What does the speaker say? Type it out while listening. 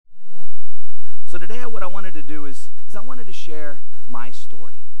do is I wanted to share my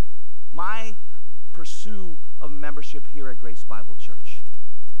story, my pursuit of membership here at Grace Bible Church.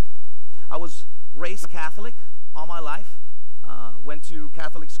 I was raised Catholic all my life, went to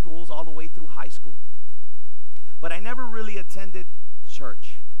Catholic schools all the way through high school. But I never really attended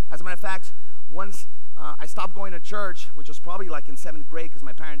church. As a matter of fact, once I stopped going to church, which was probably like in 7th grade because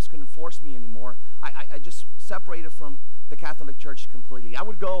my parents couldn't force me anymore, I just separated from the Catholic Church completely. I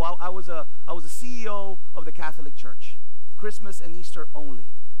would go, I was a CEO of the Catholic Church, Christmas and Easter only.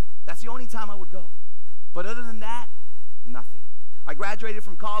 That's the only time I would go. But other than that, nothing. I graduated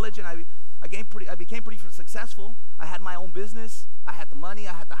from college and I became pretty successful. I had my own business. I had the money.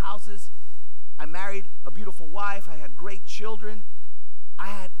 I had the houses. I married a beautiful wife. I had great children. I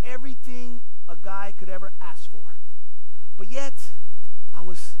had everything a guy could ever ask for. But yet, I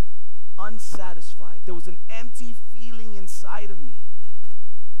was unsatisfied. There was an empty feeling inside of me.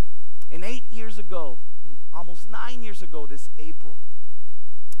 And 8 years ago, almost 9 years ago this April,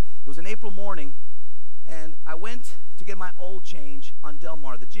 it was an April morning, and I went to get my oil change on Del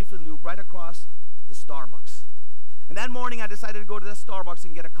Mar, the Jiffy Lube right across the Starbucks. And that morning, I decided to go to the Starbucks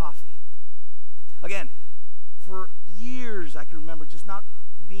and get a coffee. Again, for years, I can remember just not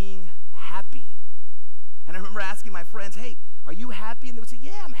being happy. And I remember asking my friends, hey, are you happy? And they would say,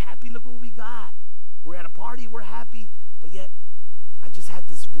 yeah, I'm happy. Look what we got. We're at a party. We're happy. But yet, I just had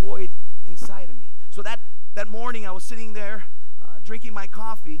this void inside of me. So that morning, I was sitting there drinking my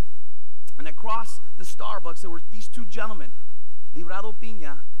coffee. And across the Starbucks, there were these two gentlemen, Librado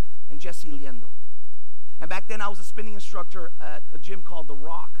Piña and Jesse Liendo. And back then, I was a spinning instructor at a gym called The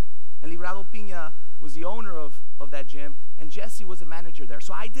Rock. And Librado Piña was the owner of that gym, and Jesse was a manager there.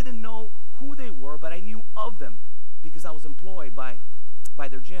 So I didn't know who they were, but I knew of them because I was employed by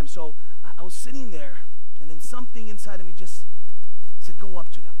their gym. So I was sitting there, and then something inside of me just said, go up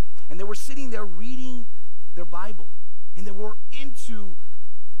to them. And they were sitting there reading their Bible, and they were into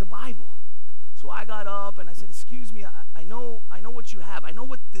the Bible. So I got up and I said, excuse me, I know what you have. I know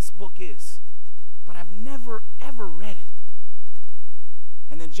what this book is, but I've never, ever read it.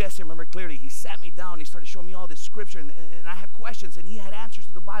 And then Jesse, I remember clearly, he sat me down, he started showing me all this scripture, and I had questions, and he had answers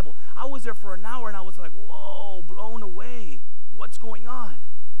to the Bible. I was there for an hour, and I was like, whoa, blown away. What's going on?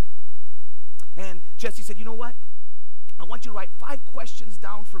 And Jesse said, you know what? I want you to write 5 questions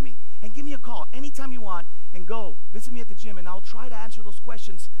down for me, and give me a call anytime you want, and go visit me at the gym, and I'll try to answer those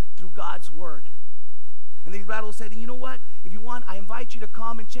questions through God's word. And then Rattle said, and you know what? If you want, I invite you to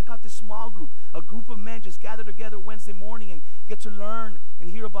come and check out this small group. A group of men just gather together Wednesday morning and get to learn and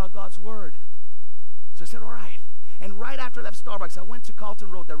hear about God's word. So I said, all right. And right after I left Starbucks, I went to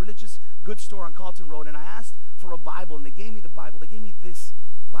Carlton Road, that religious goods store on Carlton Road, and I asked for a Bible, and they gave me the Bible. They gave me this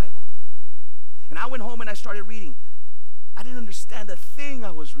Bible. And I went home and I started reading. I didn't understand a thing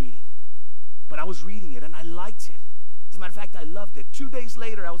I was reading, but I was reading it, and I liked it. As a matter of fact, I loved it. 2 days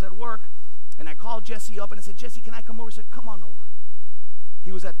later, I was at work, and I called Jesse up, and I said, Jesse, can I come over? He said, come on over.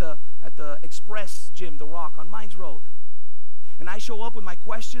 He was at the Express Gym, The Rock, on Mines Road. And I show up with my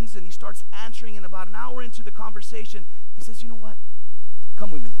questions, and he starts answering, and about an hour into the conversation, he says, you know what?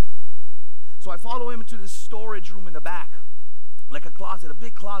 Come with me. So I follow him into this storage room in the back, like a closet, a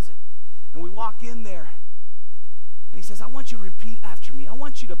big closet. And we walk in there, and he says, I want you to repeat after me. I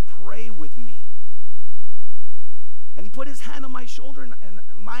want you to pray with me. And he put his hand on my shoulder, and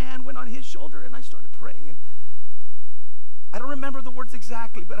my hand went on his shoulder, and I started praying. And I don't remember the words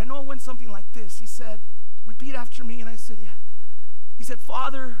exactly, but I know it went something like this. He said, repeat after me, and I said, yeah. He said,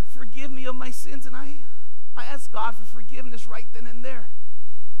 Father, forgive me of my sins, and I asked God for forgiveness right then and there.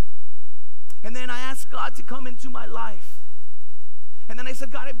 And then I asked God to come into my life. And then I said,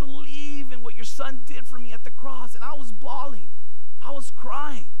 God, I believe in what your son did for me at the cross. And I was bawling. I was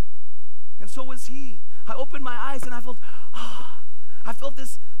crying. And so was he. I opened my eyes and I felt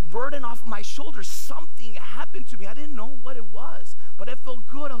this burden off of my shoulders. Something happened to me. I didn't know what it was, but it felt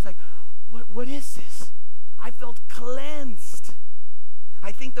good. I was like, what is this? I felt cleansed.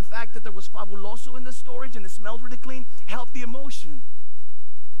 I think the fact that there was Fabuloso in the storage and it smelled really clean helped the emotion.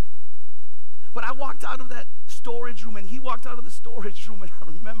 But I walked out of that storage room, and he walked out of the storage room, and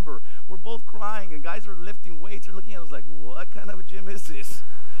I remember we're both crying, and guys are lifting weights. They're looking at us like, what kind of a gym is this?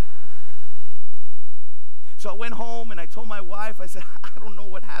 So I went home, and I told my wife, I said, I don't know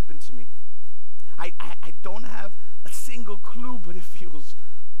what happened to me. I don't have a single clue, but it feels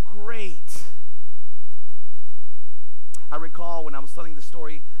great. I recall when I was telling the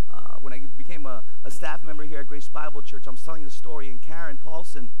story, when I became a staff member here at Grace Bible Church, I'm telling the story, and Karen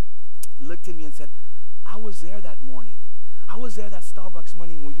Paulson looked at me and said, I was there that morning. I was there that Starbucks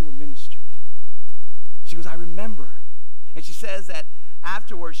morning when you were ministered. She goes, I remember. And she says that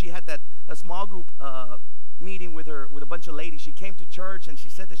afterwards, she had a small group meeting with a bunch of ladies. She came to church and she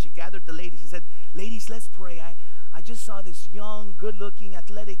said that she gathered the ladies and said, ladies, let's pray. I just saw this young, good-looking,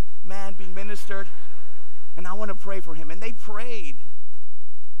 athletic man being ministered, and I want to pray for him. And they prayed.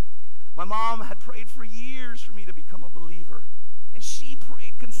 My mom had prayed for years for me to become a believer, and she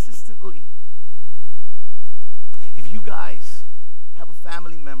prayed consistently. If you guys have a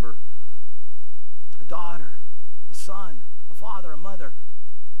family member, a daughter, a son, a father, a mother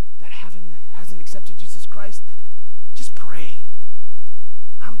that hasn't accepted Jesus Christ, just pray.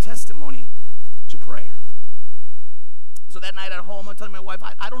 I'm testimony to prayer. So that night at home, I'm telling my wife,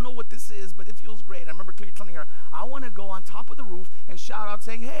 I don't know what this is, but it feels great. I remember clearly telling her, I want to go on top of the roof and shout out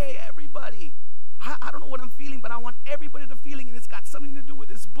saying, hey, everybody. I don't know what I'm feeling, but I want everybody to feeling, and it's got something to do with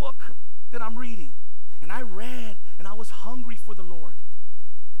this book that I'm reading. And I read, and I was hungry for the Lord.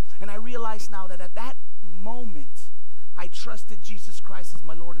 And I realized now that at that moment, I trusted Jesus Christ as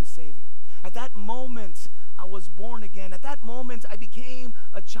my Lord and Savior. At that moment, I was born again. At that moment, I became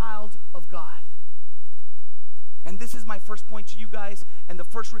a child of God. And this is my first point to you guys, and the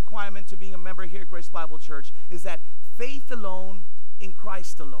first requirement to being a member here at Grace Bible Church is that faith alone in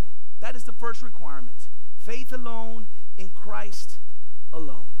Christ alone. That is the first requirement. Faith alone in Christ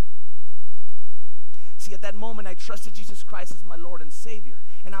alone. See, at that moment, I trusted Jesus Christ as my Lord and Savior,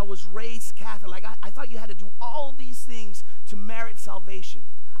 and I was raised Catholic. I thought you had to do all these things to merit salvation.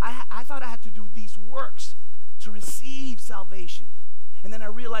 I thought I had to do these works to receive salvation. And then I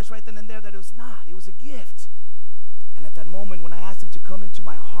realized right then and there that it was not. It was a gift. And at that moment, when I asked him to come into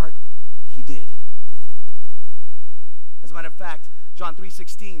my heart, he did. As a matter of fact, John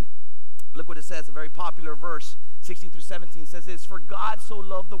 3:16, look what it says, a very popular verse, 16 through 17 says this, for God so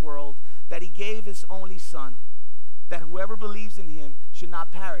loved the world that he gave his only Son, that whoever believes in him should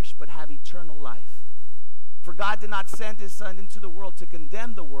not perish, but have eternal life. For God did not send his Son into the world to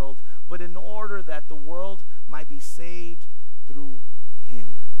condemn the world, but in order that the world might be saved through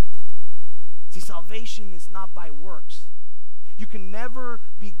him. See, salvation is not by works. You can never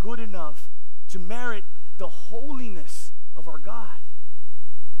be good enough to merit the holiness of our God.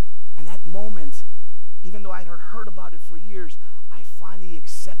 And that moment, even though I had heard about it for years, I finally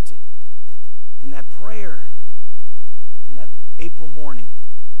accepted in that prayer in that April morning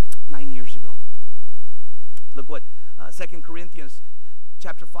 9 years ago. Look what 2 Corinthians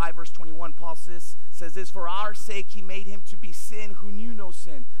chapter 5 verse 21, Paul says this, for our sake he made him to be sin who knew no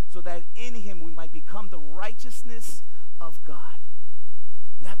sin, so that in him we might become the righteousness of God.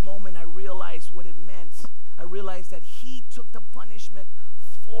 In that moment I realized what it meant. I realized that he took the punishment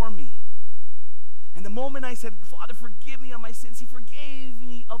for me. And the moment I said, Father, forgive me of my sins, he forgave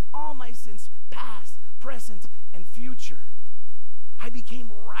me of all my sins, past, present, and future. I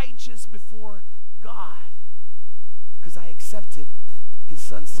became righteous before God because I accepted his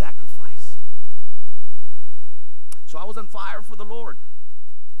Son's sacrifice. So I was on fire for the Lord.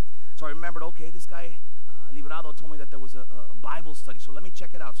 So I remembered, okay, this guy, Liberado, told me that there was a Bible study. So let me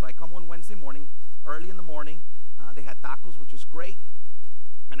check it out. So I come one Wednesday morning, early in the morning. They had tacos, which was great.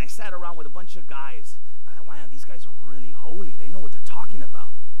 And I sat around with a bunch of guys. I thought, man, these guys are really holy. They know what they're talking about.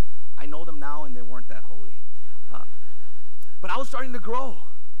 I know them now, and they weren't that holy. But I was starting to grow.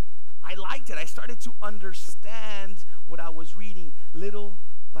 I liked it. I started to understand what I was reading little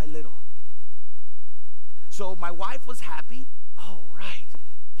by little. So my wife was happy. Oh, right.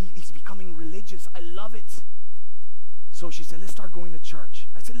 He's becoming religious. I love it. So she said, let's start going to church.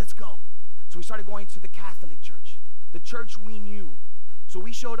 I said, let's go. So we started going to the Catholic church, the church we knew. So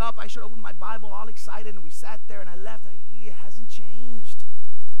we showed up. I showed up with my Bible all excited, and we sat there, and I left. It hasn't changed.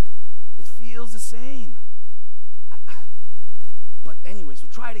 It feels the same. But anyway, so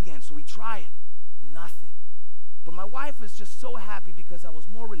try it again. So we try it. Nothing. But my wife was just so happy because I was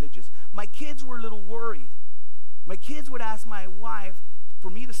more religious. My kids were a little worried. My kids would ask my wife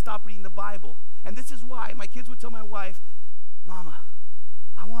for me to stop reading the Bible. And this is why. My kids would tell my wife, Mama,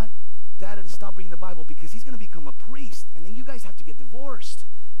 I want Dada to stop reading the Bible because he's going to become a priest, and then you guys have to get divorced.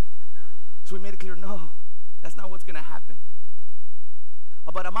 So we made it clear, no, that's not what's going to happen.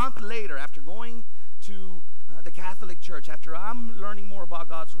 About a month later, after going to the Catholic Church, after I'm learning more about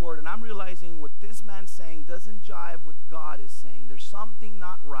God's Word, and I'm realizing what this man's saying doesn't jive with God is saying, there's something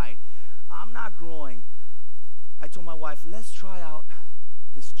not right, I'm not growing. I told my wife, let's try out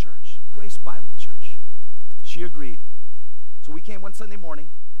this church, Grace Bible Church. She agreed. So we came one Sunday morning,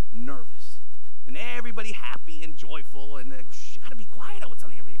 nervous, and everybody happy and joyful, and you gotta be quiet, I was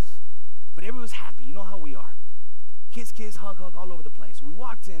telling everybody. But everybody was happy. You know how we are. Kiss, kiss, hug, hug, all over the place. We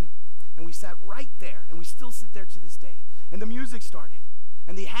walked in, and we sat right there, and we still sit there to this day. And the music started,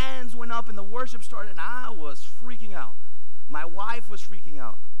 and the hands went up, and the worship started, and I was freaking out. My wife was freaking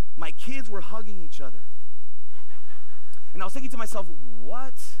out. My kids were hugging each other. And I was thinking to myself,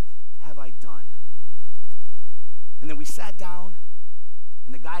 what have I done? And then we sat down,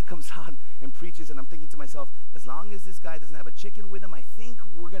 and the guy comes out and preaches, and I'm thinking to myself, as long as this guy doesn't have a chicken with him, I think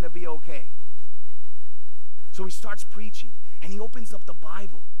we're going to be okay. So he starts preaching, and he opens up the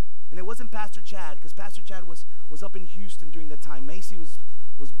Bible. And it wasn't Pastor Chad, because Pastor Chad was up in Houston during that time. Macy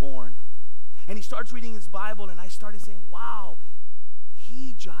was born. And he starts reading his Bible, and I started saying, wow,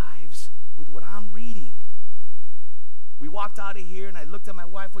 he jives with what I'm reading. We walked out of here, and I looked at my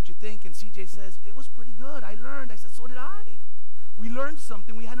wife, what you think? And CJ says, it was pretty good. I learned. I said, so did I. We learned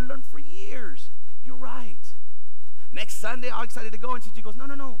something we hadn't learned for years. You're right. Next Sunday, all excited to go, and CJ goes,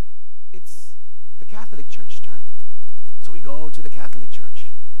 no. It's the Catholic Church turn. So we go to the Catholic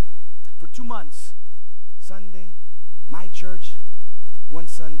Church. For 2 months, Sunday, my church, one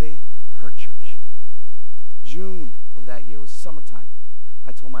Sunday, her church. June of that year, was summertime.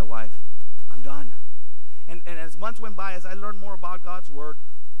 I told my wife, I'm done. And as months went by, as I learned more about God's Word,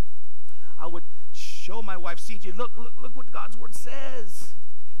 I would show my wife, CJ, look what God's Word says.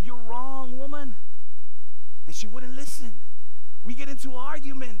 You're wrong, woman. And she wouldn't listen. We get into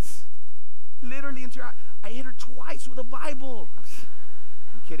arguments. Literally, I hit her twice with a Bible.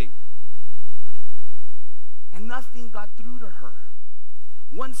 I'm kidding. And nothing got through to her.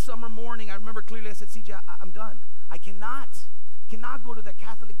 One summer morning, I remember clearly, I said, CJ, I'm done. I cannot go to the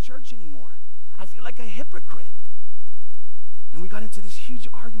Catholic Church anymore. I feel like a hypocrite. And we got into this huge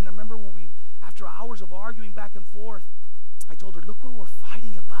argument. I remember when after hours of arguing back and forth, I told her, look what we're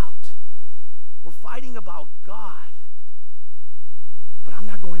fighting about. We're fighting about God. But I'm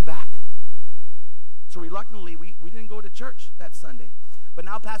not going back. So reluctantly, we didn't go to church that Sunday. But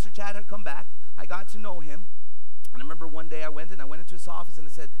now Pastor Chad had come back. I got to know him. And I remember one day I went into his office and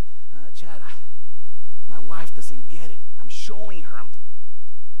I said, Chad, my wife doesn't get it. I'm showing her. I'm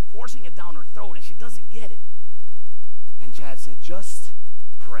forcing it down her throat, and she doesn't get it. And Chad said, just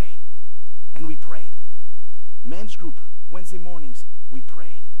pray. And we prayed. Men's group, Wednesday mornings, we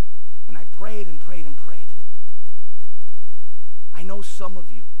prayed. And I prayed and prayed and prayed. I know some of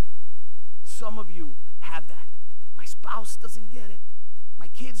you have that. My spouse doesn't get it. My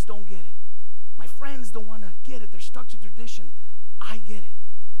kids don't get it. My friends don't want to get it. They're stuck to tradition. I get it.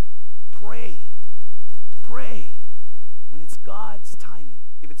 Pray. Pray. When it's God's timing,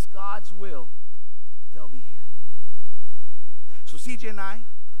 if it's God's will, they'll be here. So CJ and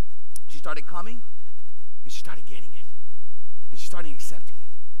she started coming, and she started getting it. And she started accepting it.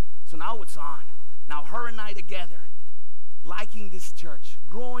 So now it's on. Now her and I together, liking this church,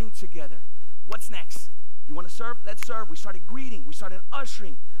 growing together. What's next? You want to serve? Let's serve. We started greeting. We started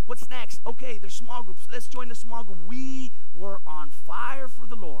ushering. What's next? Okay, there's small groups. Let's join the small group. We were on fire for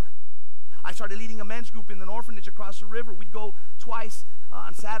the Lord. I started leading a men's group in an orphanage across the river. We'd go twice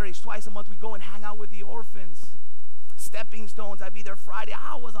on Saturdays, twice a month. We'd go and hang out with the orphans. Stepping Stones, I'd be there Friday.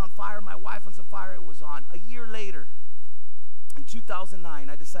 I was on fire. My wife was on fire. It was on. A year later, in 2009,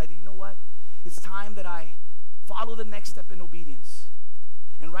 I decided, you know what? It's time that I follow the next step in obedience.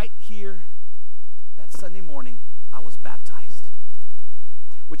 And right here, that Sunday morning, I was baptized.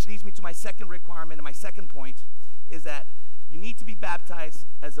 Which leads me to my second requirement, and my second point is that you need to be baptized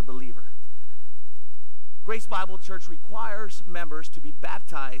as a believer. Grace Bible Church requires members to be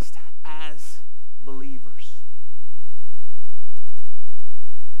baptized as believers.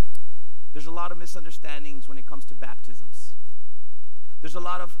 There's a lot of misunderstandings when it comes to baptisms. There's a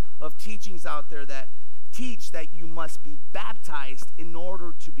lot of teachings out there that teach that you must be baptized in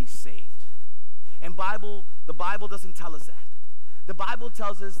order to be saved. And the Bible doesn't tell us that. The Bible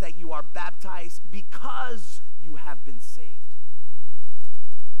tells us that you are baptized because you have been saved.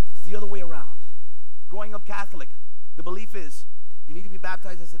 It's the other way around. Growing up Catholic, the belief is you need to be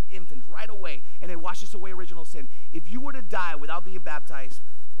baptized as an infant right away, and it washes away original sin. If you were to die without being baptized,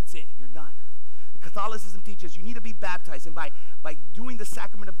 that's it, you're done. Catholicism teaches you need to be baptized, and by doing the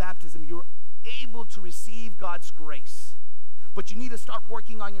sacrament of baptism, you're able to receive God's grace. But you need to start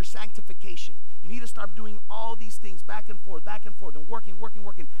working on your sanctification. You need to start doing all these things back and forth, and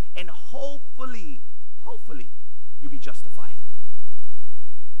working, and hopefully, you'll be justified.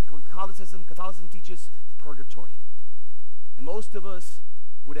 Catholicism teaches purgatory. And most of us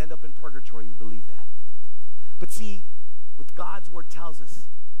would end up in purgatory, we believe that. But see, what God's word tells us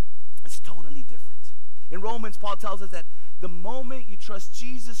is totally different. In Romans, Paul tells us that the moment you trust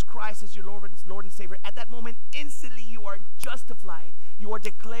Jesus Christ as your Lord and Savior, at that moment, instantly you are justified. You are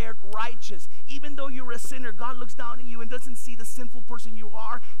declared righteous. Even though you're a sinner, God looks down on you and doesn't see the sinful person you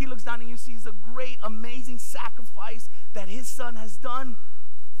are. He looks down on you and sees the great, amazing sacrifice that his Son has done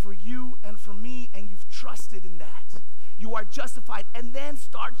for you and for me, and you've trusted in that. You are justified, and then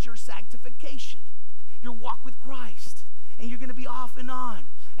starts your sanctification, your walk with Christ, and you're going to be off and on.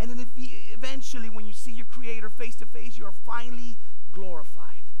 And then eventually, when you see your Creator face to face, you are finally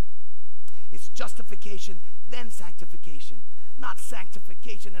glorified. It's justification, then sanctification, not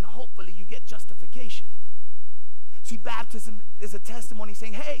sanctification, and hopefully you get justification. See, baptism is a testimony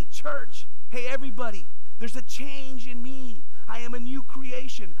saying, hey, church, hey, everybody, there's a change in me. I am a new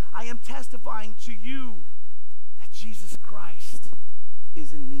creation. I am testifying to you that Jesus Christ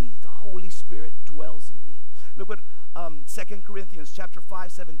is in me. The Holy Spirit dwells in me. Look what 2 Corinthians chapter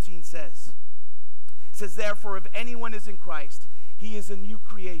 5:17 says. It says, therefore, if anyone is in Christ, he is a new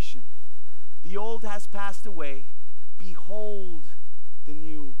creation. The old has passed away. Behold, the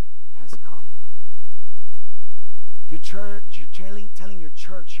new has come. Your church, you're telling your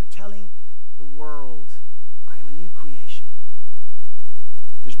church, you're telling the world, I am a new creation.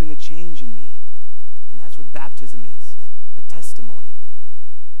 There's been a change in me. And that's what baptism is, a testimony.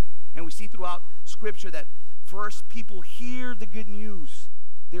 And we see throughout Scripture that first people hear the good news.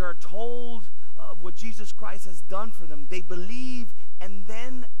 They are told of what Jesus Christ has done for them. They believe, and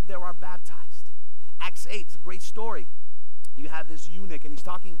then they are baptized. Acts 8 is a great story. You have this eunuch, and he's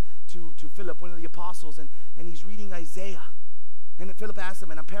talking to Philip, one of the apostles, and he's reading Isaiah. And then Philip asks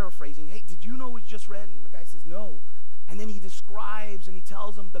him, and I'm paraphrasing, hey, did you know what you just read? And the guy says, no. And then he describes, and he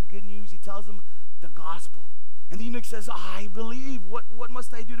tells him the good news. He tells him the gospel. And the eunuch says, I believe. What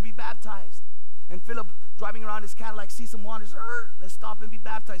must I do to be baptized? And Philip, driving around his Cadillac, sees some water. Let's stop and be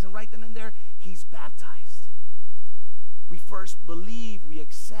baptized. And right then and there, he's baptized. We first believe, we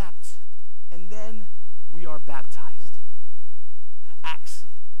accept, and then we are baptized. Acts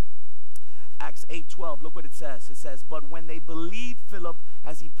 8:12, look what it says. It says, but when they believed Philip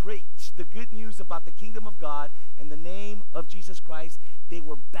as he preached the good news about the kingdom of God and the name of Jesus Christ, they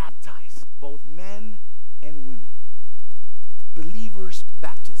were baptized, both men and women. Believers'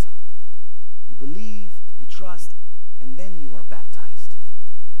 baptism. You believe, you trust, and then you are baptized.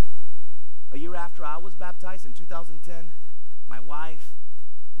 A year after I was baptized in 2010, my wife,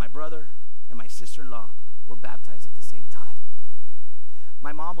 my brother, and my sister-in-law were baptized at the same time.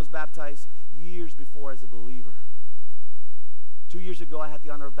 My mom was baptized years before as a believer. 2 years ago, I had the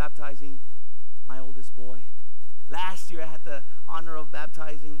honor of baptizing my oldest boy. Last year, I had the honor of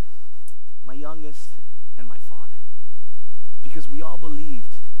baptizing my youngest and my father, because we all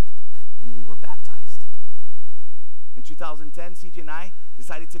believed and we were baptized. In 2010, CJ and I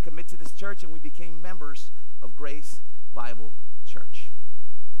decided to commit to this church, and we became members of Grace Bible Church.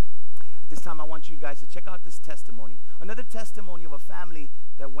 At this time, I want you guys to check out this testimony. Another testimony of a family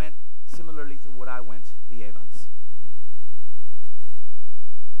that went similarly through what I went, the Avants.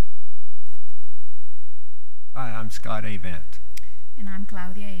 Hi, I'm Scott Avant. And I'm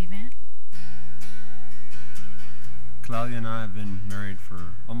Claudia Avant. Claudia and I have been married for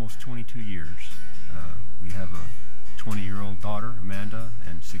almost 22 years. We have a 20-year-old daughter, Amanda,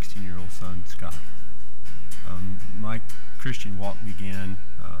 and 16-year-old son, Scott. My Christian walk began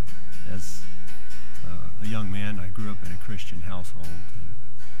as a young man. I grew up in a Christian household and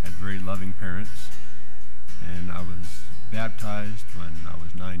had very loving parents. And I was baptized when I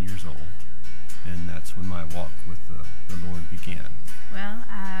was 9 years old. And that's when my walk with the Lord began. Well,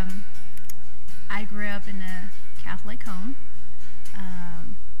 I grew up in a Catholic home,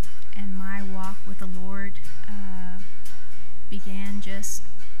 and my walk with the Lord began just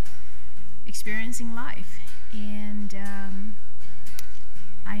experiencing life. And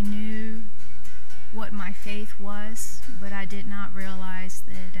I knew what my faith was, but I did not realize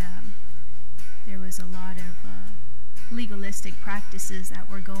that there was a lot of legalistic practices that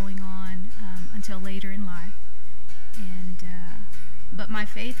were going on until later in life. And but my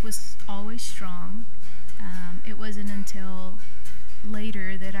faith was always strong. It wasn't until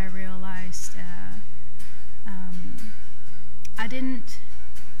later that I realized I didn't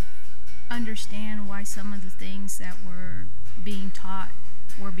understand why some of the things that were being taught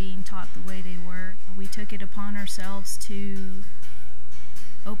the way they were. We took it upon ourselves to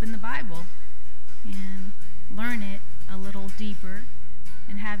open the Bible and learn it a little deeper,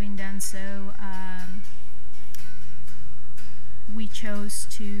 and having done so, we chose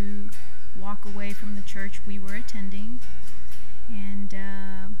to walk away from the church we were attending, and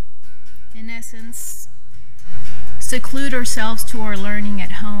in essence, seclude ourselves to our learning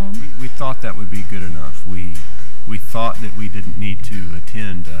at home. We thought that would be good enough. We thought that we didn't need to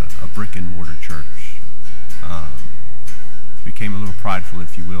attend a brick and mortar church. Became a little prideful,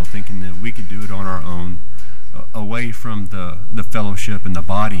 if you will, thinking that we could do it on our own, away from the fellowship and the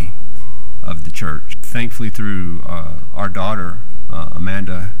body of the church. Thankfully, through our daughter,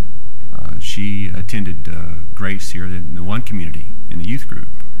 Amanda, she attended Grace here in the One Community in the youth group,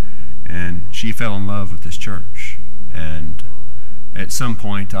 and she fell in love with this church. And at some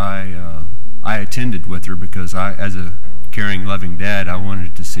point, I attended with her because as a caring, loving dad, I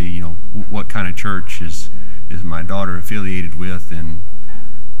wanted to see, what kind of church is my daughter affiliated with, and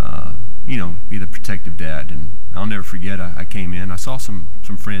be the protective dad. And I'll never forget, I came in, I saw some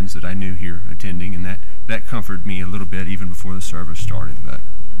friends that I knew here attending, and that comforted me a little bit even before the service started. But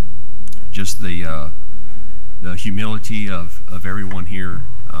just the humility of everyone here,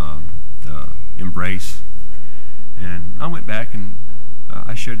 the embrace. And I went back and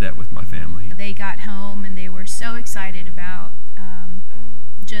I shared that with my family. They got home and they were so excited about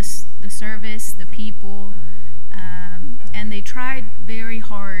just the service, the people, and they tried very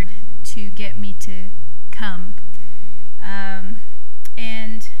hard to get me to come.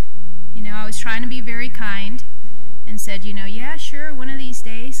 And I was trying to be very kind and said, yeah, sure, one of these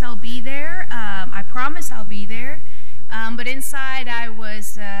days I'll be there. I promise I'll be there. But inside I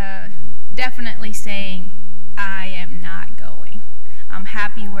was definitely saying, I am not going. I'm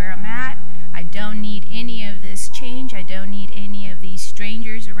happy where I'm at. I don't need any of this change. I don't need any of these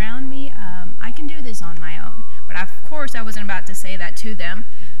strangers around me. I can do this on my own. But of course I wasn't about to say that to them.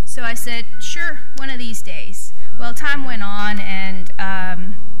 So I said, sure, one of these days. Well, time went on, and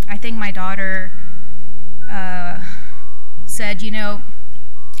I think my daughter said,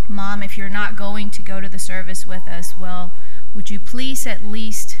 Mom, if you're not going to go to the service with us, well, would you please at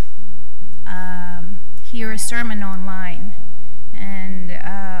least hear a sermon online? And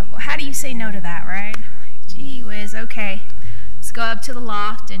how do you say no to that, right? Gee whiz, okay. Let's go up to the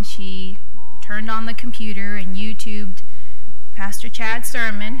loft, and she turned on the computer and YouTubed Pastor Chad's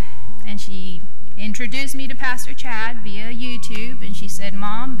sermon, and she introduced me to Pastor Chad via YouTube, and she said,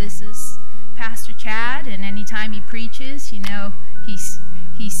 Mom, this is Pastor Chad, and anytime he preaches,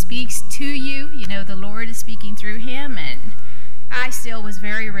 he speaks to you, the Lord is speaking through him. And I still was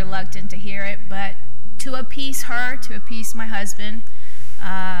very reluctant to hear it, but to appease her, to appease my husband,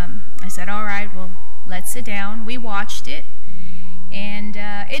 I said, all right, well, let's sit down. We watched it, and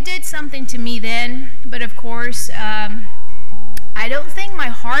it did something to me then, but of course, I don't think my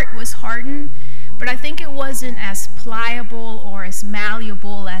heart was hardened, but I think it wasn't as pliable or as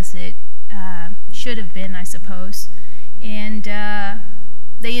malleable as it should have been, I suppose. And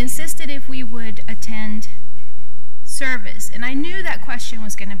they insisted if we would attend service. And I knew that question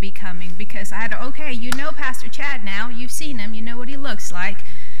was going to be coming because I had to, okay, Pastor Chad now. You've seen him. You know what he looks like.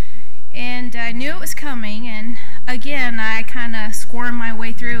 And I knew it was coming. And again, I kind of squirmed my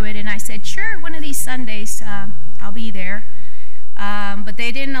way through it. And I said, sure, one of these Sundays I'll be there. But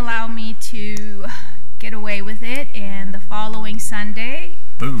they didn't allow me to get away with it. And the following Sunday,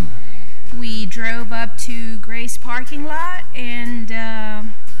 boom, we drove up to Grace parking lot, and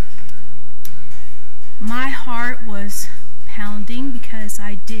my heart was pounding because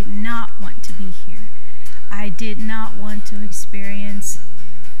I did not want to be here. I did not want to experience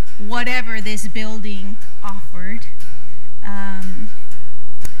whatever this building offered. And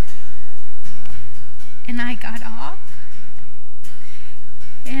I got off,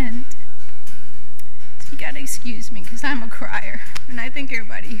 and you gotta excuse me because I'm a crier, and I think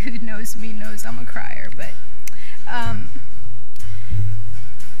everybody who knows me knows I'm a crier, but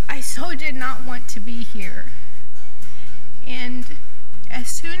I so did not want to be here. And as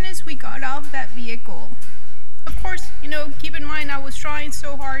soon as we got off that vehicle, of course, keep in mind I was trying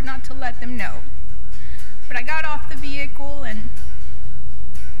so hard not to let them know, but I got off the vehicle, and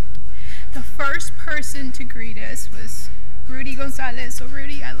the first person to greet us was Rudy Gonzalez. So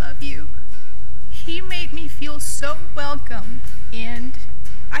Rudy, I love you. He made me feel so welcome, and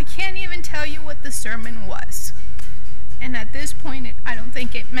I can't even tell you what the sermon was. And at this point, I don't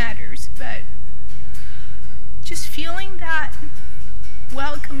think it matters, but just feeling that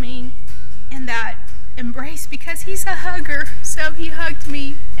welcoming and that embrace, because he's a hugger, so he hugged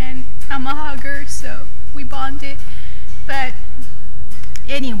me, and I'm a hugger, so we bonded. But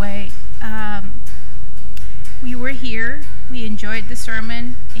anyway, we were here, we enjoyed the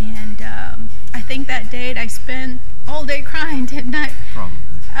sermon, and I think that day I spent all day crying, didn't I? Probably.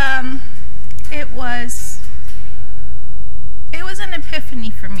 It was an epiphany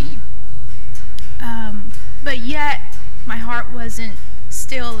for me. But yet, my heart wasn't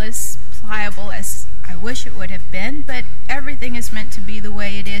still as pliable as I wish it would have been, but everything is meant to be the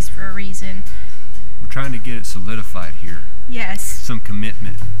way it is for a reason. We're trying to get it solidified here. Yes. Some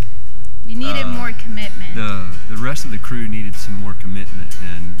commitment. We needed more commitment. The rest of the crew needed some more commitment,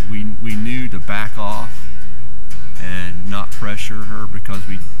 and we knew to back off and not pressure her, because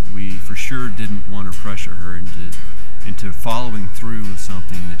we for sure didn't want to pressure her into into following through with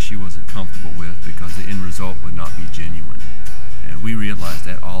something that she wasn't comfortable with because the end result would not be genuine. And we realized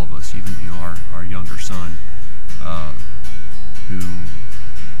that, all of us, even our younger son, who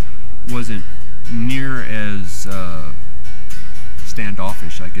wasn't near as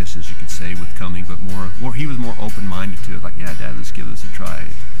standoffish, I guess, as you could say, with coming, but more he was more open-minded to it. Like, yeah, Dad, let's give this a try.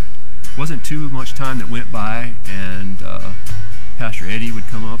 It wasn't too much time that went by, and Pastor Eddie would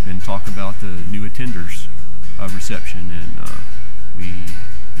come up and talk about the new attenders reception, and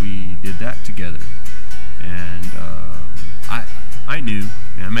we did that together. And I knew,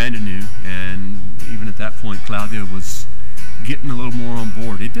 and Amanda knew, and even at that point, Claudia was getting a little more on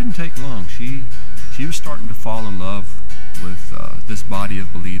board. It didn't take long. She was starting to fall in love with this body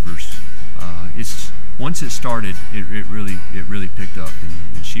of believers. Once it started, it really picked up,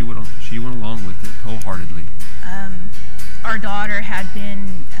 and she went along with it wholeheartedly. Our daughter had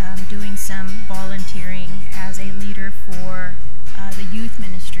been doing some volunteering as a leader for the youth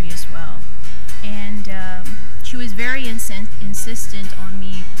ministry as well, and she was very insistent on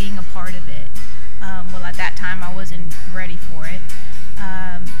me being a part of it. Well, at that time I wasn't ready for it,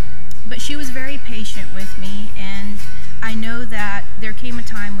 but she was very patient with me, and I know that there came a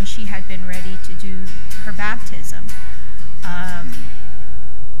time when she had been ready to do her baptism,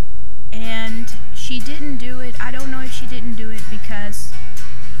 and she didn't do it. I don't know if she didn't do it because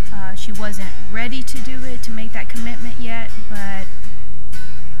she wasn't ready to do it, to make that commitment yet, but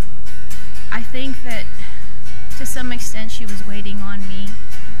I think that to some extent she was waiting on me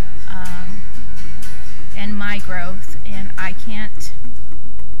and my growth, and I can't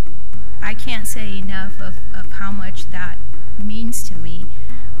say enough of how much that means to me.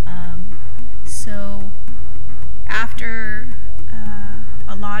 So after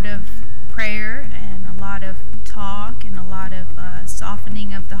a lot of prayer and a lot of talk and a lot of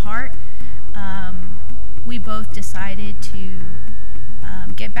softening of the heart, we both decided to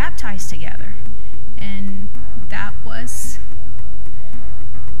get baptized together, and that was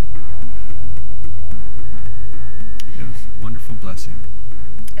a wonderful blessing.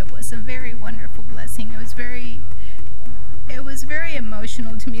 It was a very wonderful blessing. It was very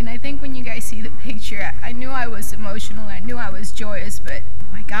emotional to me, and I think when you guys see the picture, I knew I was emotional, I knew I was joyous, but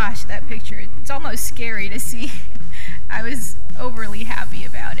my gosh, that picture, it's almost scary to see. I was overly happy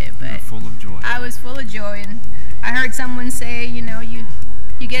about it, but you were full of joy. I was full of joy, and I heard someone say,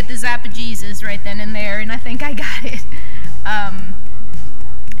 you get the zap of Jesus right then and there, and I think I got it.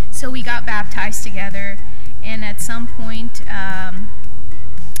 So we got baptized together, and at some point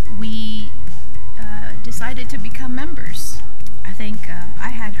we decided to become members. I think I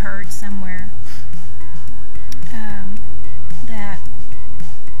had heard somewhere that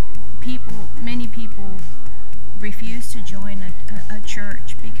many people refuse to join a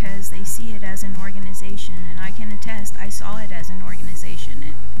church because they see it as an organization, and I can attest, I saw it as an organization,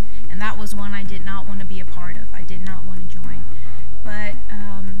 and that was one I did not want to be a part of. I did not want to join. But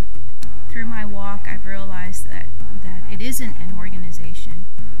through my walk, I've realized that it isn't an organization.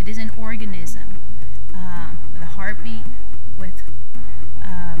 It is an organism with a heartbeat, with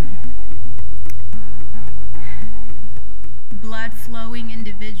blood-flowing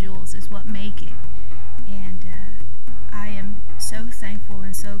individuals is what make it. And I am so thankful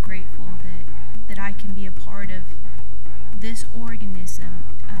and so grateful that I can be a part of this organism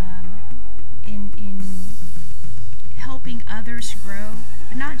in helping others grow.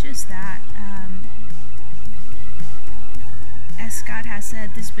 But not just that. As Scott has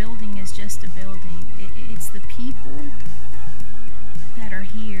said, this building is just a building. It's the people that are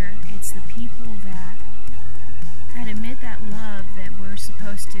here. It's the people that admit that love that we're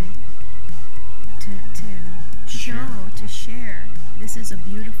supposed to share. This is a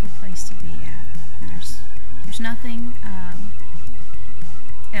beautiful place to be at. There's nothing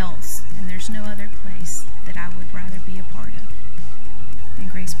else, and there's no other place that I would rather be a part of than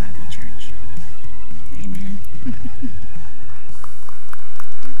Grace Bible Church. Amen.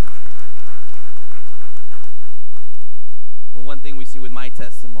 Well, one thing we see with my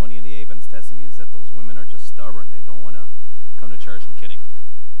testimony and the Avon's testimony is that those women are just stubborn. They don't want to come to church. I'm kidding.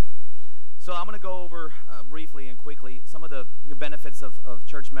 So I'm going to go over briefly and quickly some of the benefits of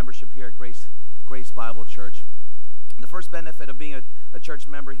church membership here at Grace Bible Church. The first benefit of being a church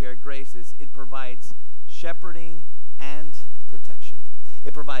member here at Grace is it provides shepherding and protection.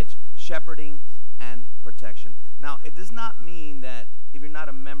 It provides shepherding and protection. Now, it does not mean that if you're not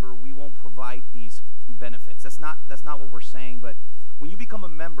a member, we won't provide these benefits. That's not what we're saying. But when you become a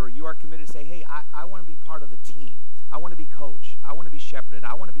member, you are committed to say, hey, I want to be part of the team. I want to be coached. I want to be shepherded.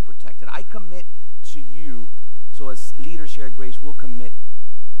 I want to be protected. I commit to you. So as leaders here at Grace, we'll commit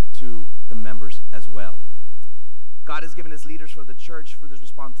to the members as well. God has given his leaders for the church for this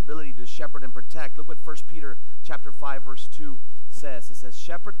responsibility to shepherd and protect. Look what 1 Peter chapter 5, verse 2 says. It says,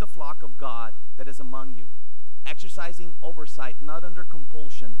 shepherd the flock of God that is among you, exercising oversight, not under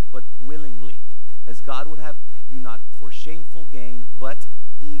compulsion, but willingly, as God would have you not for shameful gain, but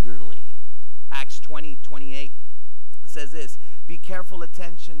eagerly. Acts 20:28 says this, pay careful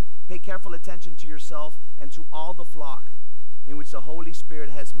attention to yourself and to all the flock in which the Holy Spirit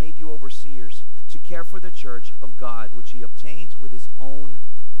has made you overseers, to care for the church of God, which he obtained with his own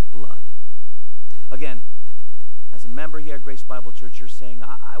blood. Again, as a member here at Grace Bible Church, you're saying,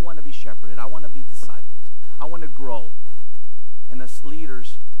 I want to be shepherded, I want to be discipled, I want to grow. And as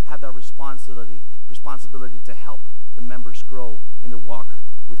leaders have that responsibility to help the members grow in their walk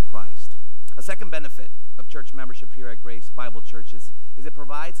with Christ. A second benefit of church membership here at Grace Bible Church is it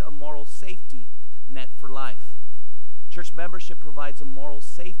provides a moral safety net for life. Church membership provides a moral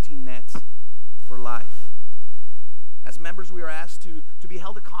safety net for life. As members, we are asked to be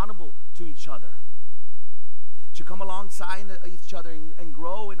held accountable to each other, to come alongside each other and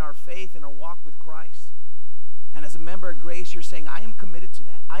grow in our faith and our walk with Christ. And as a member of Grace, you're saying, I am committed to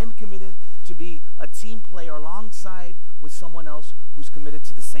that. I am committed to be a team player alongside with someone else who's committed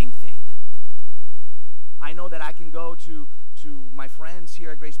to the same thing. I know that I can go to my friends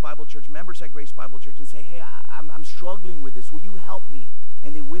here at Grace Bible Church, members at Grace Bible Church, and say, hey, I'm struggling with this. Will you help me?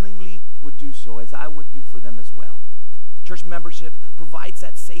 And they willingly would do so, as I would do for them as well. Church membership provides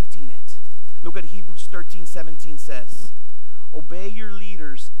that safety net. Look at Hebrews 13:17 says, obey your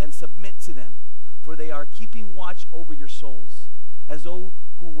leaders and submit to them, for they are keeping watch over your souls, as though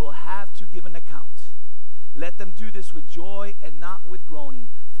who will have to give an account. Let them do this with joy and not with groaning,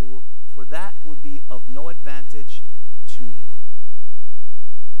 for that would be of no advantage to you.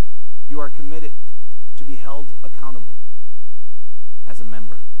 You are committed to be held accountable as a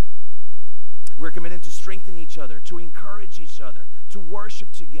member. We're committed to strengthen each other, to encourage each other, to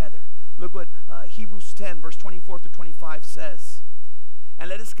worship together. Look what Hebrews 10, verse 24 through 25 says. And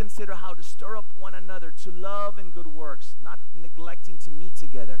let us consider how to stir up one another to love and good works, not neglecting to meet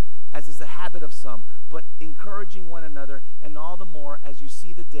together, as is the habit of some, but encouraging one another, and all the more as you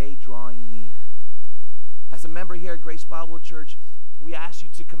see the day drawing near. As a member here at Grace Bible Church, we ask you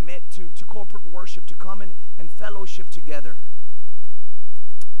to commit to corporate worship, to come and fellowship together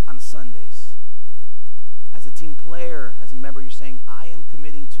on Sundays. As a team player, as a member, you're saying, I am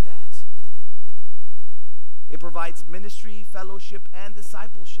committing to that. It provides ministry, fellowship, and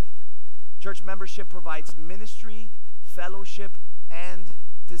discipleship. Church membership provides ministry, fellowship, and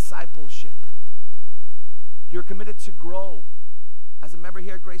discipleship. You're committed to grow. As a member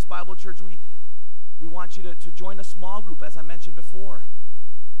here at Grace Bible Church, we want you to join a small group, as I mentioned before,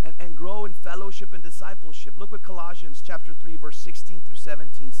 and grow in fellowship and discipleship. Look what Colossians chapter 3, verse 16 through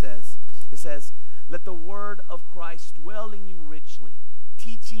 17 says. It says, let the word of Christ dwell in you richly,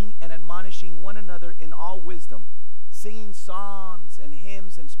 teaching and admonishing one another in all wisdom, singing psalms and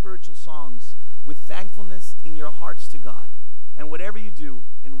hymns and spiritual songs with thankfulness in your hearts to God. And whatever you do,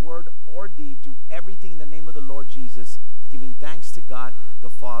 in word or deed, do everything in the name of the Lord Jesus, giving thanks to God the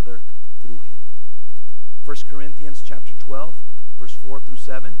Father through him. 1 Corinthians chapter 12, verse 4 through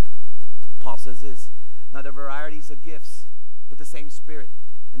 7, Paul says this, now there are varieties of gifts, but the same Spirit.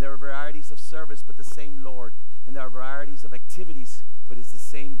 And there are varieties of service, but the same Lord. And there are varieties of activities, but it's the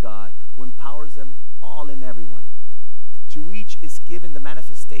same God who empowers them all in everyone. To each is given the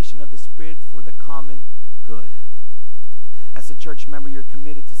manifestation of the Spirit for the common good. As a church member, you're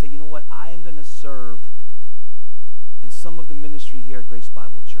committed to say, you know what, I am going to serve in some of the ministry here at Grace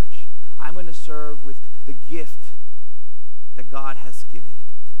Bible Church. I'm going to serve with the gift that God has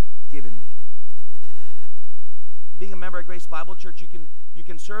given me. Being a member at Grace Bible Church, you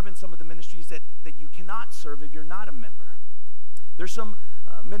can serve in some of the ministries that you cannot serve if you're not a member. There's some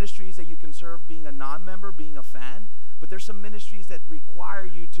ministries that you can serve being a non-member, being a fan, but there's some ministries that require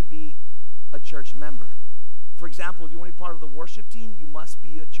you to be a church member. For example, if you want to be part of the worship team, you must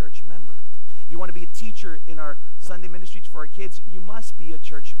be a church member. If you want to be a teacher in our Sunday ministries for our kids, you must be a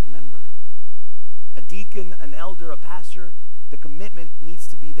church member. A deacon, an elder, a pastor, the commitment needs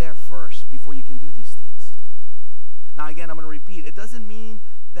to be there first before you can do these things. Now again, I'm going to repeat, it doesn't mean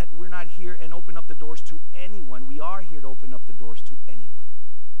that we're not here and open up the doors to anyone. We are here to open up the doors to anyone.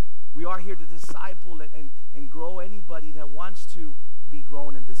 We are here to disciple and grow anybody that wants to be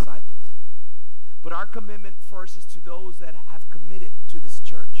grown and discipled. But our commitment first is to those that have committed to this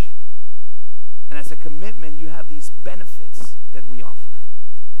church. And as a commitment, you have these benefits that we offer.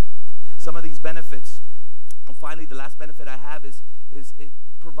 Some of these benefits, and finally the last benefit I have is it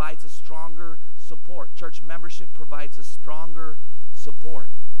provides a stronger support. Church membership provides a stronger support.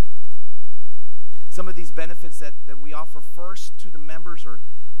 some of these benefits that we offer first to the members or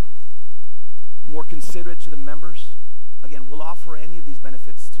more considerate to the members. Again, we'll offer any of these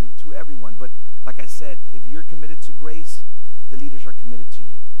benefits to everyone, but like I said, if you're committed to Grace, the leaders are committed to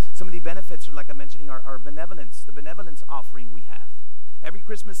you. Some of the benefits are, like I'm mentioning, our benevolence, the benevolence offering we have. Every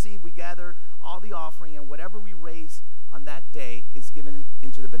Christmas Eve, we gather all the offering, and whatever we raise on that day is given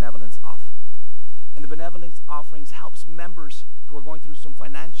into the benevolence offering. And the benevolence offerings helps members who are going through some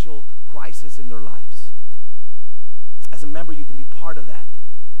financial crisis in their lives. As a member, you can be part of that.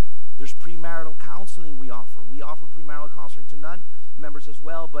 There's premarital counseling we offer. We offer premarital counseling to non-members as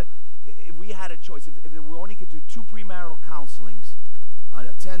well, but if we had a choice, if we only could do 2 premarital counselings, a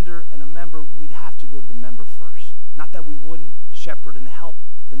attender and a member, we'd have to go to the member first. Not that we wouldn't shepherd and help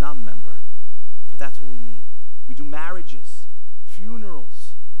the non-member, but that's what we mean. We do marriages,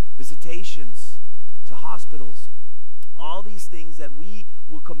 funerals, visitations to hospitals, all these things that we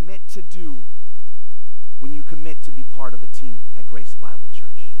will commit to do when you commit to be part of the team at Grace Bible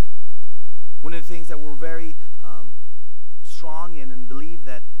Church. One of the things that we're very strong in and believe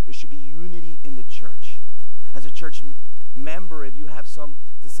that there should be unity in the church. As a church member, if you have some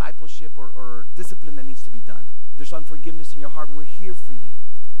discipleship or discipline that needs to be done, if there's unforgiveness in your heart, we're here for you.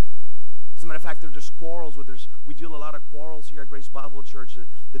 As a matter of fact, there's quarrels. We deal a lot of quarrels here at Grace Bible Church,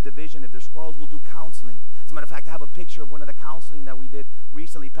 the division. If there's quarrels, we'll do counseling. As a matter of fact, I have a picture of one of the counseling that we did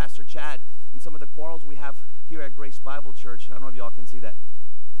recently, Pastor Chad, and some of the quarrels we have here at Grace Bible Church. I don't know if y'all can see that.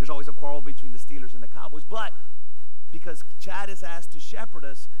 There's always a quarrel between the Steelers and the Cowboys, but because Chad is asked to shepherd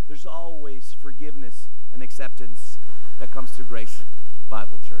us, there's always forgiveness and acceptance that comes through Grace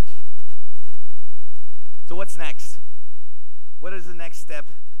Bible Church. So what's next? What is the next step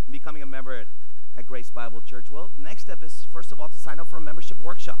in becoming a member at Grace Bible Church? Well, the next step is, first of all, to sign up for a membership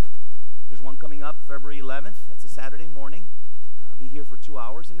workshop. There's one coming up February 11th. That's a Saturday morning. I'll be here for 2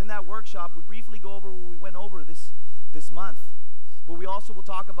 hours. And in that workshop, we briefly go over what we went over this month. But we also will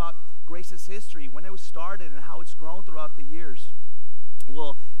talk about Grace's history, when it was started and how it's grown throughout the years.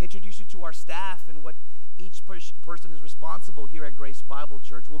 We'll introduce you to our staff and what each person is responsible here at Grace Bible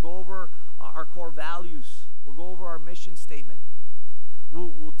Church. We'll go over our core values. We'll go over our mission statement.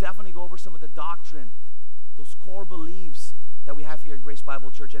 We'll definitely go over some of the doctrine, those core beliefs that we have here at Grace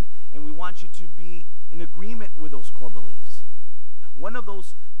Bible Church, and we want you to be in agreement with those core beliefs. One of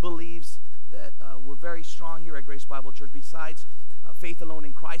those beliefs that we're very strong here at Grace Bible Church, besides faith alone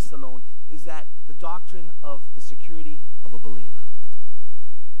in Christ alone, is that the doctrine of the security of a believer.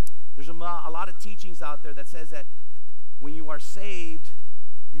 There's a lot of teachings out there that says that when you are saved,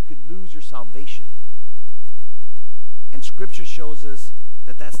 you could lose your salvation. And Scripture shows us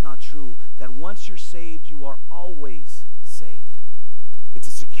that that's not true, that once you're saved, you are always saved. It's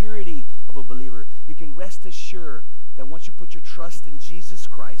a security of a believer. You can rest assured that once you put your trust in Jesus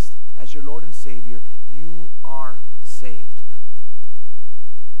Christ as your Lord and Savior, you are saved.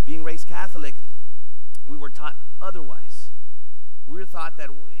 Being raised Catholic, we were taught otherwise. We were taught that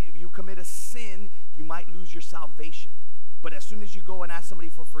if you commit a sin, you might lose your salvation. But as soon as you go and ask somebody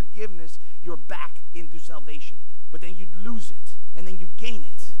for forgiveness, you're back into salvation. But then you'd lose it, and then you'd gain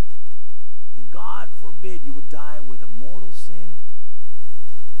it. And God forbid you would die with a mortal sin,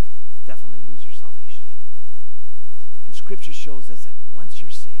 definitely lose your salvation. And Scripture shows us that once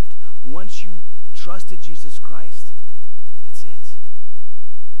you're saved, once you trusted Jesus Christ, that's it.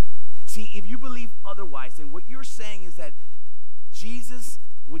 See, if you believe otherwise, then what you're saying is that Jesus,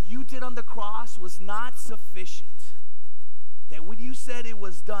 what you did on the cross was not sufficient. That when you said it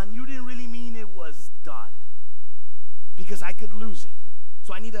was done, you didn't really mean it was done. Because I could lose it.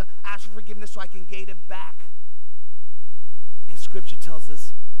 So I need to ask for forgiveness so I can gain it back. And Scripture tells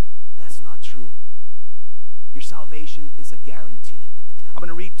us that's not true. Your salvation is a guarantee. I'm going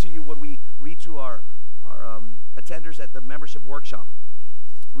to read to you what we read to our attenders at the membership workshop.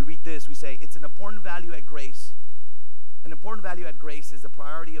 We read this. We say, it's an important value at Grace. An important value at Grace is the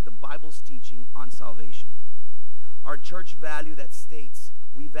priority of the Bible's teaching on salvation. Our church value that states,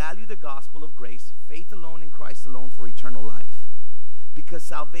 we value the gospel of grace, faith alone in Christ alone for eternal life. Because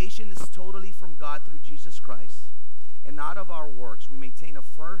salvation is totally from God through Jesus Christ and not of our works, we maintain a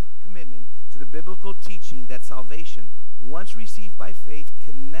firm commitment to the biblical teaching that salvation, once received by faith,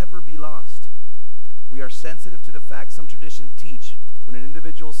 can never be lost. We are sensitive to the fact some traditions teach when an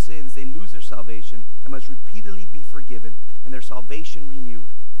individual sins, they lose their salvation and must repeatedly be forgiven and their salvation renewed.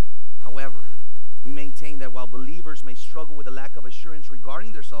 However, we maintain that while believers may struggle with a lack of assurance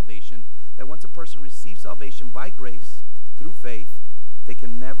regarding their salvation, that once a person receives salvation by grace through faith, they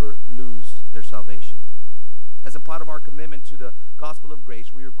can never lose their salvation. As a part of our commitment to the gospel of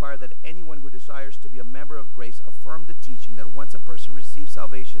grace, we require that anyone who desires to be a member of grace affirm the teaching that once a person receives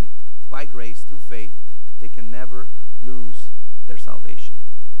salvation by grace through faith, they can never lose their salvation.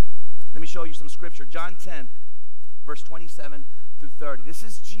 Let me show you some scripture. John 10, verse 27 through 30. This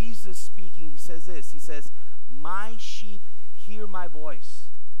is Jesus speaking. He says this. He says, "My sheep hear my voice,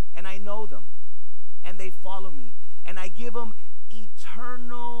 and I know them, and they follow me, and I give them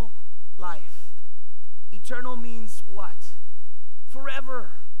eternal life." Eternal means what?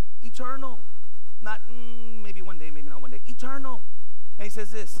 Forever. Eternal. Not maybe one day, maybe not one day. Eternal. And he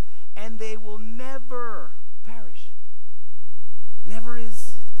says this, "And they will never perish." Never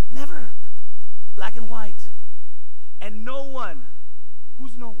is never. Black and white. "And no one,"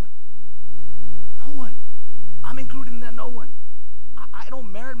 who's no one? No one. I'm included in that no one. I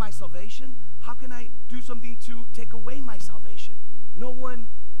don't merit my salvation. How can I do something to take away my salvation? No one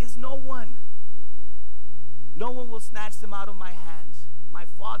is no one. No one will snatch them out of my hands. My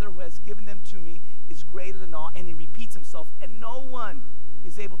Father who has given them to me is greater than all. And he repeats himself, "And no one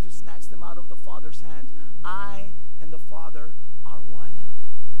is able to snatch them out of the Father's hand. I and the Father are one."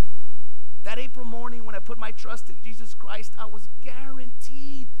 That April morning when I put my trust in Jesus Christ, I was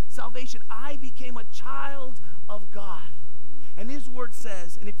guaranteed salvation. I became a child of God. And his word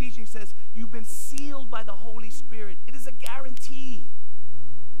says, in Ephesians says, you've been sealed by the Holy Spirit. It is a guarantee.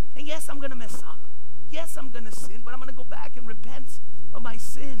 And yes, I'm going to mess up. Yes, I'm going to sin, but I'm going to go back and repent of my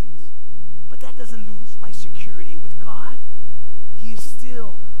sins. But that doesn't lose my security with God. He is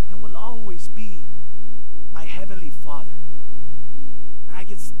still and will always be my heavenly Father. And I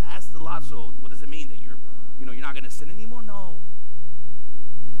get asked a lot, so what does it mean that you're not going to sin anymore? No.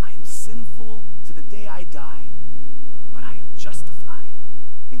 I am sinful to the day I die, but I am justified.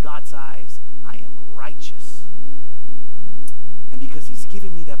 In God's eyes, I am righteous. And because he's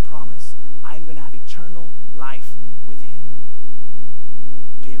given me that promise, I am going to have eternal life with him.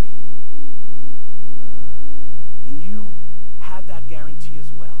 Period. And you have that guarantee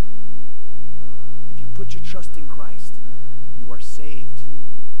as well. If you put your trust in Christ, you are saved.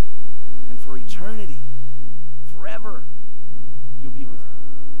 And for eternity, forever, you'll be with him.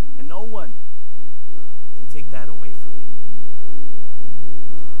 And no one can take that away from you.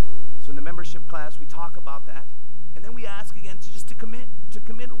 So in the membership class, we talk about that. And then we ask again to commit to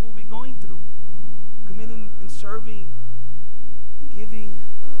what we'll be going through. Commit in serving and giving,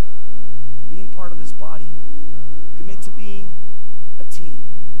 being part of this body. Commit to being a team.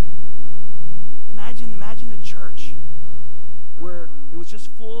 Imagine a church where it was just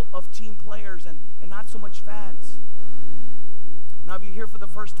full of team players and not so much fans. Now, if you're here for the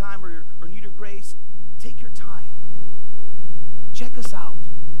first time or new to grace, take your time. Check us out.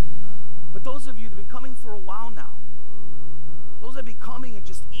 But those of you that have been coming for a while now, those that have been coming and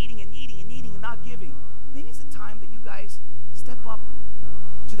just eating and eating and eating and not giving, maybe it's the time that you guys step up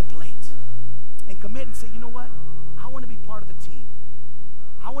to the plate and commit and say, you know what? I want to be part of the team.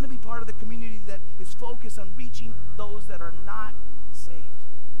 I want to be part of the community that is focused on reaching those that are not saved.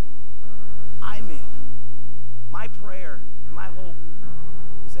 I'm in. My prayer and my hope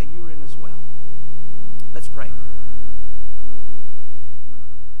is that you're in as well. Let's pray.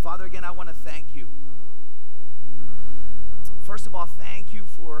 Father, again, I want to thank you. First of all, thank you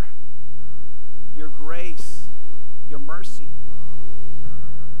for your grace, your mercy.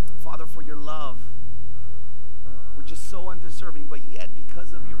 Father, for your love. We're just so undeserving, but yet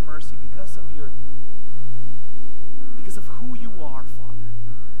because of your mercy, because of who you are, Father,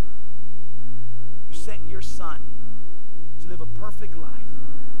 you sent your Son to live a perfect life,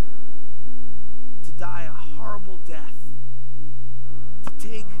 to die a horrible death, to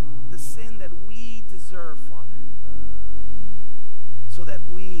take the sin that we deserve, Father, so that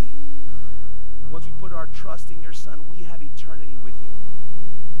once we put our trust in your Son, we have eternity with you.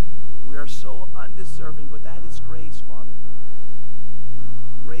 We are so undeserving, but that is grace, Father.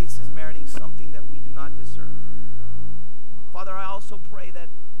 Grace is meriting something that we do not deserve. Father, I also pray that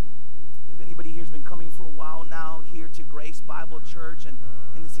if anybody here has been coming for a while now here to Grace Bible Church and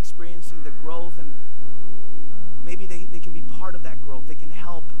is experiencing the growth, and maybe they can be part of that growth. They can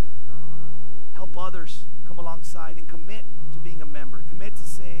help others come alongside and commit to being a member. Commit to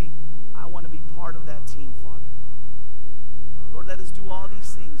say, I want to be part of that team, Father. Lord, let us do all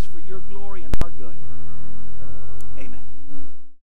these things for your glory and our good. Amen.